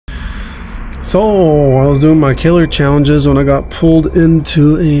So, I was doing my killer challenges when I got pulled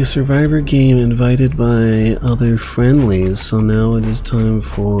into a survivor game invited by other friendlies. So now it is time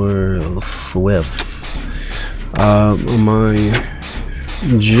for Swift. My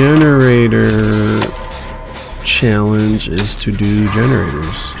generator challenge is to do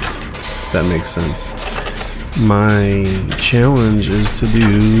generators, if that makes sense. My challenge is to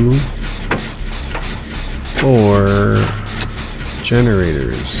do 4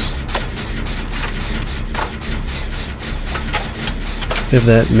 generators. If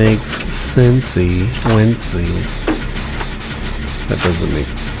that makes sensey, Wency. That doesn't make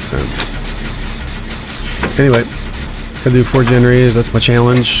sense. Anyway, gotta do 4 generators, that's my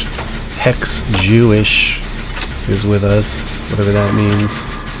challenge. Hex Jewish is with us, whatever that means.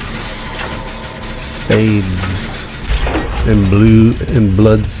 Spades and blue and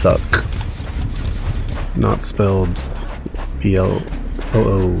bloodsuck. Not spelled B-L-O-O-D.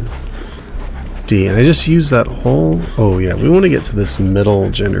 And I just used that whole... Oh yeah, we want to get to this middle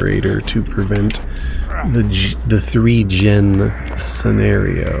generator to prevent the 3 gen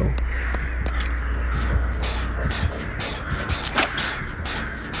scenario.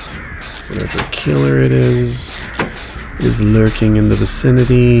 Whatever killer it is lurking in the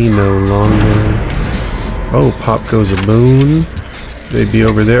vicinity no longer. Oh, pop goes a boon. They'd be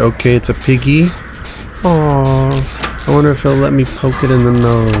over there. Okay, it's a piggy. Aww. I wonder if he'll let me poke it in the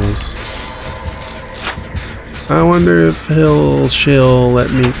nose. I wonder if she'll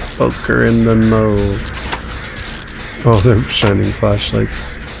let me poke her in the nose. Oh, they're shining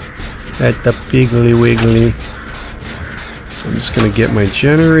flashlights at the Piggly Wiggly. I'm just gonna get my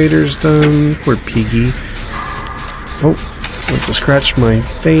generators done. Poor Piggy. Oh, went to scratch my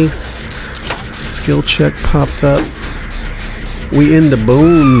face. Skill check popped up. We into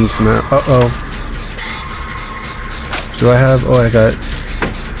bones now. Uh-oh. Do I have... Oh, I got...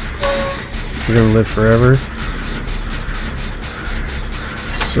 We're gonna live forever.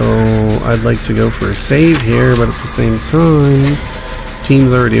 So, I'd like to go for a save here, but at the same time,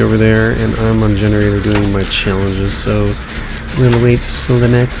 team's already over there, and I'm on generator doing my challenges, so we're gonna wait till the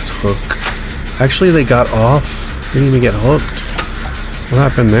next hook. Actually, they got off. They didn't even get hooked. What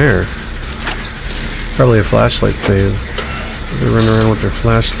happened there? Probably a flashlight save. They run around with their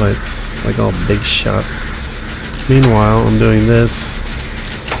flashlights like all big shots. Meanwhile, I'm doing this.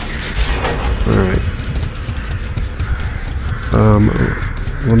 Alright.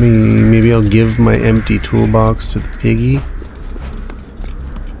 Maybe I'll give my empty toolbox to the piggy.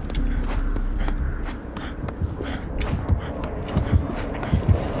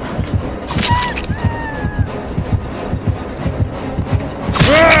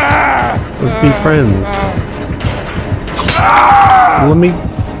 Let's be friends. Let me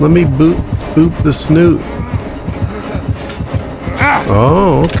boop the snoot.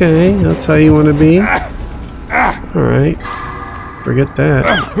 Oh, okay. That's how you want to be. All right. Forget that.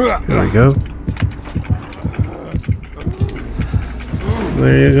 There we go.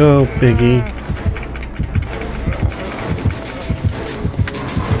 There you go, piggy.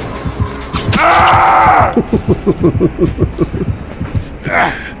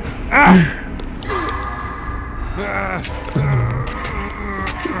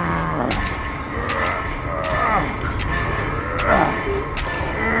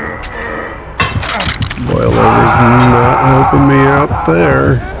 Boilover's not helping me out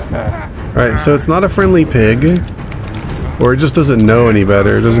there. Alright, so it's not a friendly pig. Or it just doesn't know any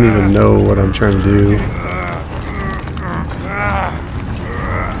better. It doesn't even know what I'm trying to do.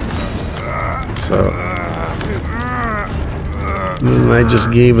 So I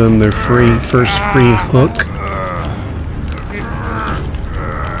just gave them their first free hook.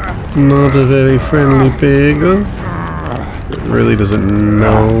 Not a very friendly pig. It really doesn't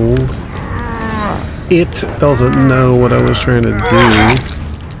know. It doesn't know what I was trying to do.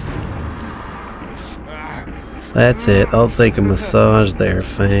 That's it. I'll take a massage there,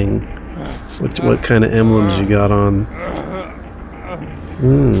 Fang. What kind of emblems you got on?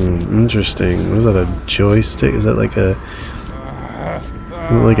 Interesting. Was that a joystick? Is that like a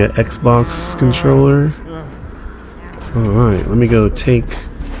Xbox controller? Alright, let me go take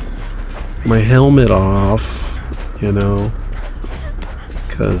my helmet off, you know,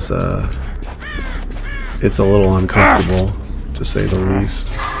 because it's a little uncomfortable, to say the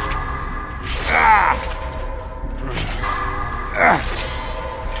least.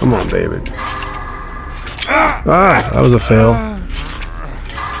 Come on, David. Ah, that was a fail.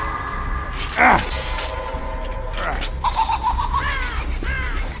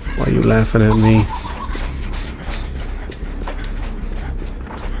 Why are you laughing at me?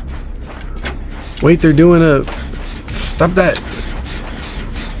 Wait, they're doing a... Stop that!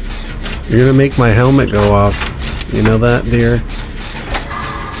 You're gonna make my helmet go off. You know that, dear?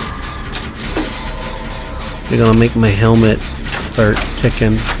 You're gonna make my helmet start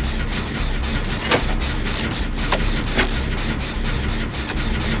ticking.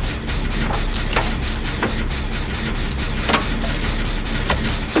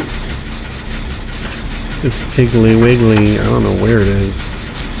 This Piggly Wiggly, I don't know where it is.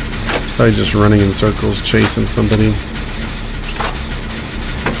 Probably just running in circles, chasing somebody.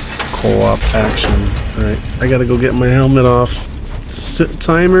 Co-op action. Alright, I gotta go get my helmet off.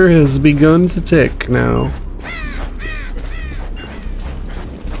 Timer has begun to tick now.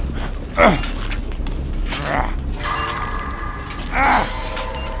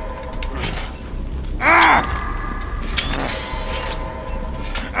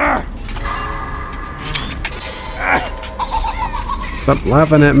 Stop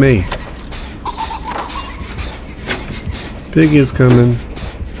laughing at me. Piggy is coming.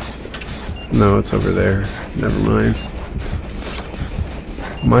 No, it's over there. Never mind.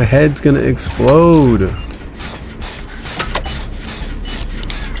 My head's gonna explode.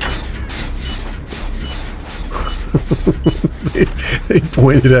 they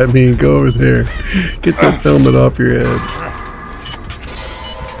pointed at me and go over there. Get that helmet off your head.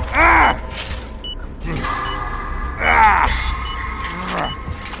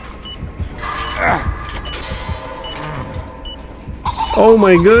 Oh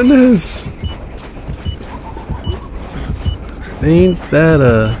my goodness! Ain't that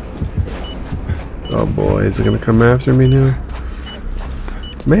a... Oh boy, is it gonna come after me now?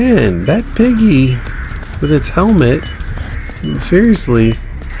 Man, that Piggy with its helmet, seriously,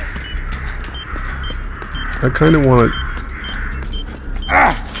 I kind of want to...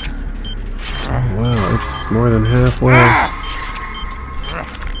 Oh wow, it's more than halfway.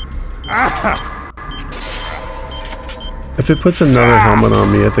 If it puts another helmet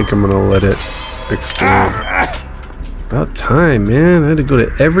on me, I think I'm gonna let it explode. About time, man. I had to go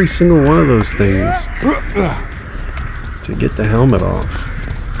to every single one of those things to get the helmet off.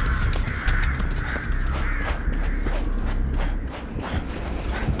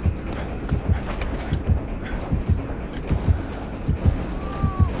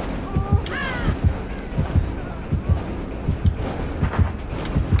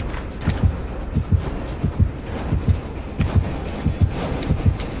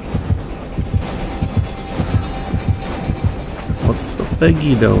 What's the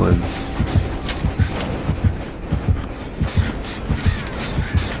Piggy doing?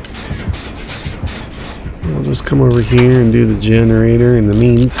 I'll just come over here and do the generator in the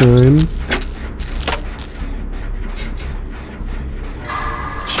meantime.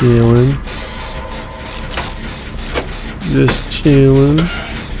 Chilling. Just chilling.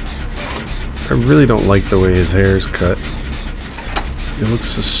 I really don't like the way his hair is cut. It looks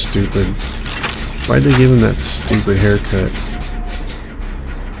so stupid. Why'd they give him that stupid haircut?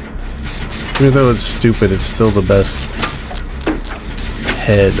 Even though it's stupid, it's still the best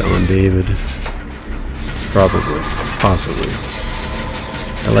head on David. Probably. Possibly.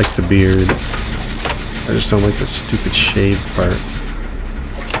 I like the beard. I just don't like the stupid shaved part.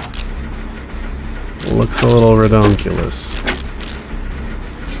 It looks a little redonkulous.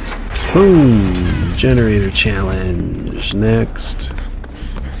 Boom! Generator challenge. Next.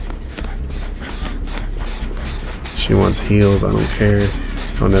 She wants heals. I don't care.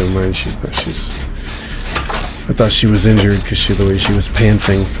 Oh, never mind. She's not. She's. I thought she was injured because the way she was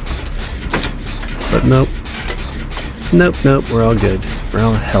panting. But nope. Nope, nope. We're all good. We're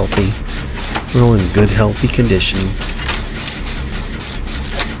all healthy. We're all in good, healthy condition.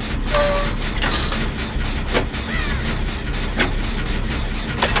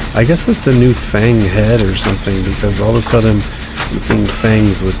 I guess that's the new Fang head or something, because all of a sudden I'm seeing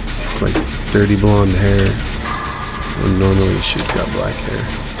Fangs with like dirty blonde hair. When normally she's got black hair.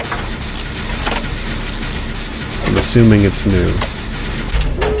 I'm assuming it's new.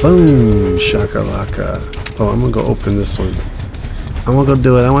 Boom! Shakalaka. Oh, I'm gonna go open this one. I'm gonna go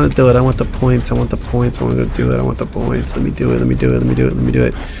do it. I wanna do it. I want the points. I want the points. I wanna go do it. I want the points. Let me do it. Let me do it. Let me do it. Let me do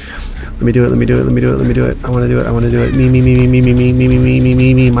it. Let me do it. Let me do it. Let me do it. Let me do it. I wanna do it. I wanna do it. Me, me, me, me, me, me, me, me, me, me, me,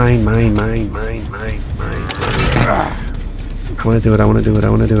 me, me, mine, mine, mine, mine, mine, mine. I want to do it, I want to do it, I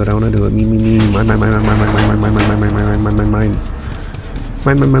want to do it, I want to do it. Me, me, me, mine, mine, mine, mine, mine, mine, mine, mine, mine, mine, mine, mine, mine, mine.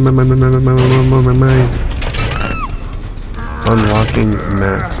 Mine, mine, mine, mine, mine, mine, mine, mine, mine, mine. Unlocking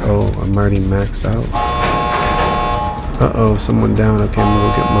max. Oh, I'm already maxed out. Uh-oh, someone down. Okay, I'm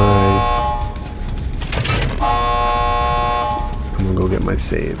gonna go get my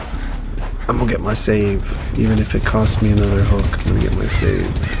save. I'm gonna get my save. Even if it costs me another hook, I'm gonna get my save.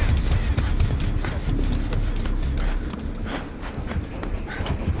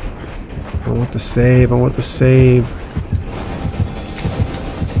 I want the save. I want the save.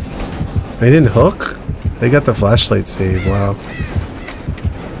 They didn't hook? They got the flashlight save. Wow.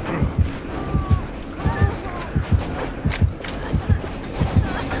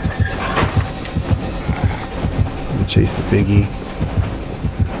 Let me chase the Piggy.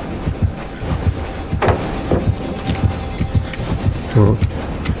 Oh.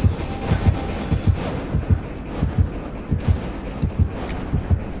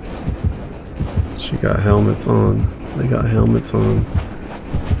 She got helmets on. They got helmets on.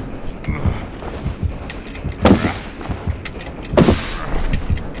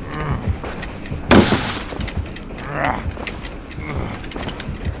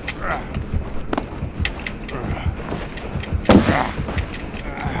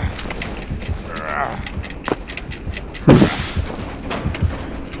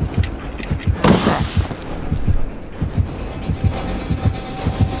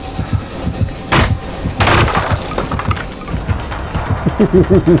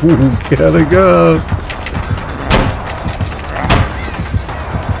 Gotta go.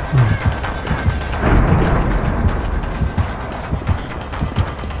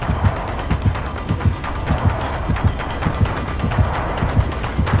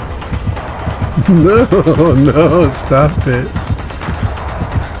 No, no, stop it.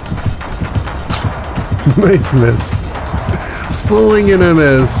 Nice miss. Slowing and a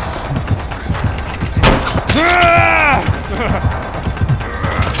miss.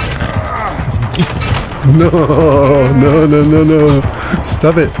 No, no, no, no, no.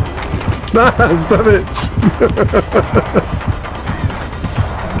 Stop it. Nah, stop it.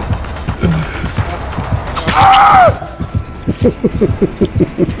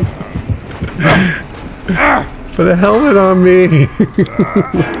 Put a helmet on me.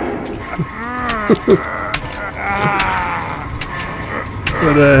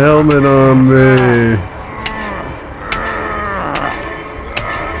 Put a helmet on me.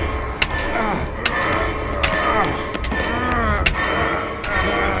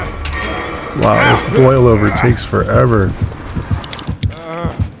 Wow, this boil over takes forever.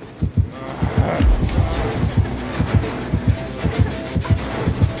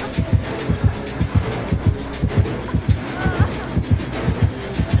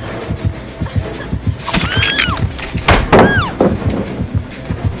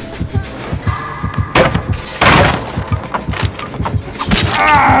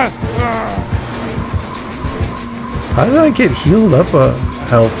 How did I get healed up a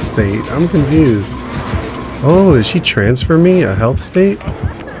health state? I'm confused. Oh, did she transfer me a health state?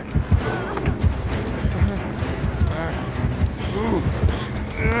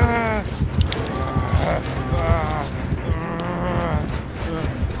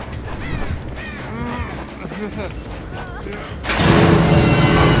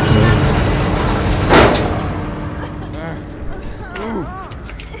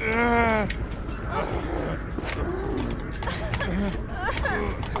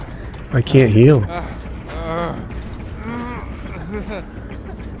 I can't heal.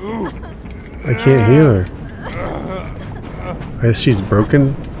 I can't heal her. I guess she's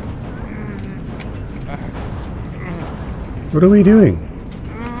broken. What are we doing?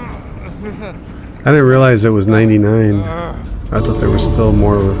 I didn't realize it was 99. I thought there was still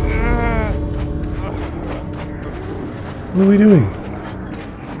more. What are we doing?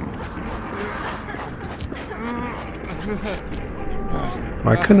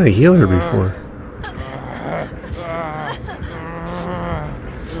 Why couldn't I heal her before?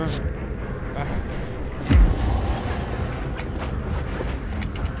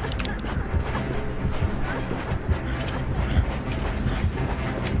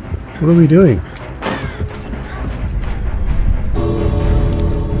 What are we doing?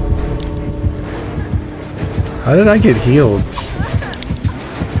 How did I get healed?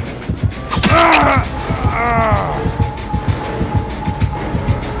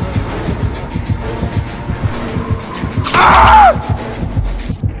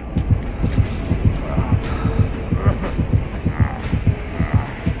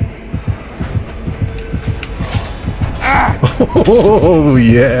 Oh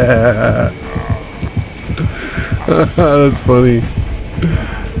yeah. That's funny.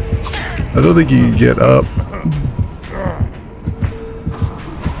 I don't think you can get up.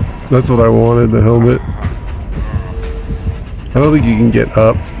 That's what I wanted, the helmet. I don't think you can get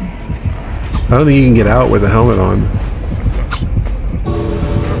up. I don't think you can get out with the helmet on.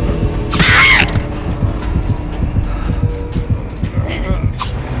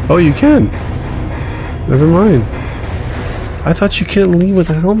 Oh, you can. Never mind. I thought you couldn't leave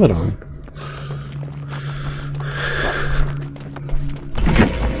with a helmet on.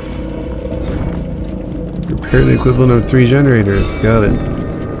 Or the equivalent of 3 generators. Got it.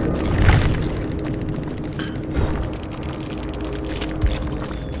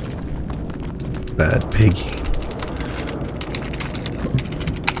 Bad Piggy.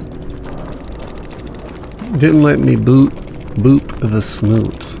 Didn't let me boop the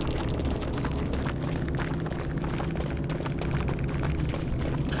snoot.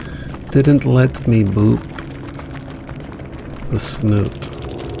 Didn't let me boop the snoot.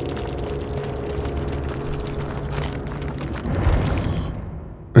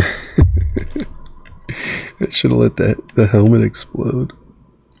 I should have let the helmet explode.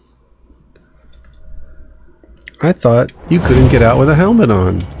 I thought you couldn't get out with a helmet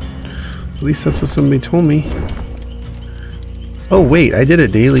on. At least that's what somebody told me. Oh wait, I did a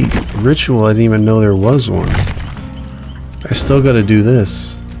daily ritual. I didn't even know there was one. I still gotta do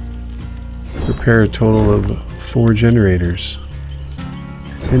this. Prepare a total of 4 generators.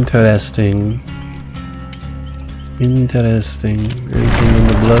 Interesting. Interesting. Anything in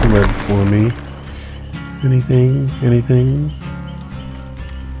the blood web for me? Anything? Anything?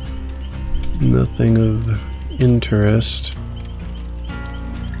 Nothing of interest.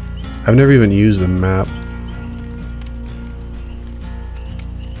 I've never even used the map.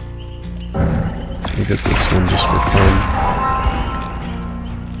 Look at this one just for fun.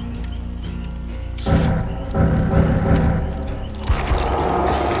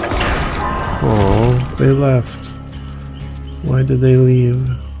 Oh, they left. Why did they leave?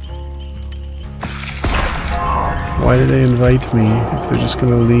 Why did they invite me if they're just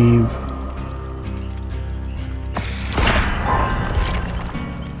gonna leave?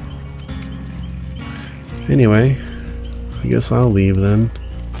 Anyway, I guess I'll leave then.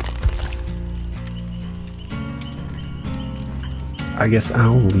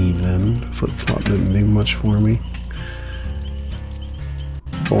 Flip-flop didn't do much for me.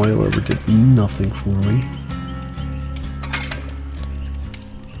 Boilover did nothing for me.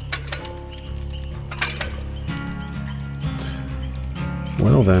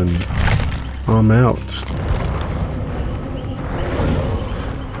 Well then, I'm out.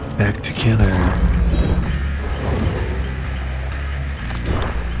 Back together.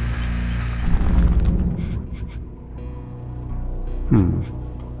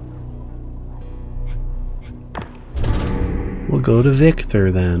 We'll go to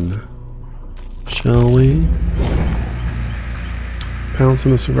Victor then, shall we? Pounce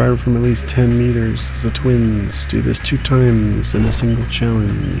on a survivor from at least 10 meters as the twins do this 2 times in a single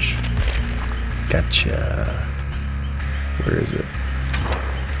challenge. Gotcha. Where is it?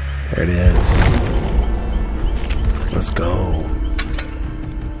 There it is. Let's go.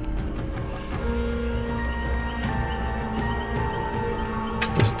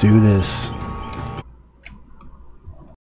 Let's do this.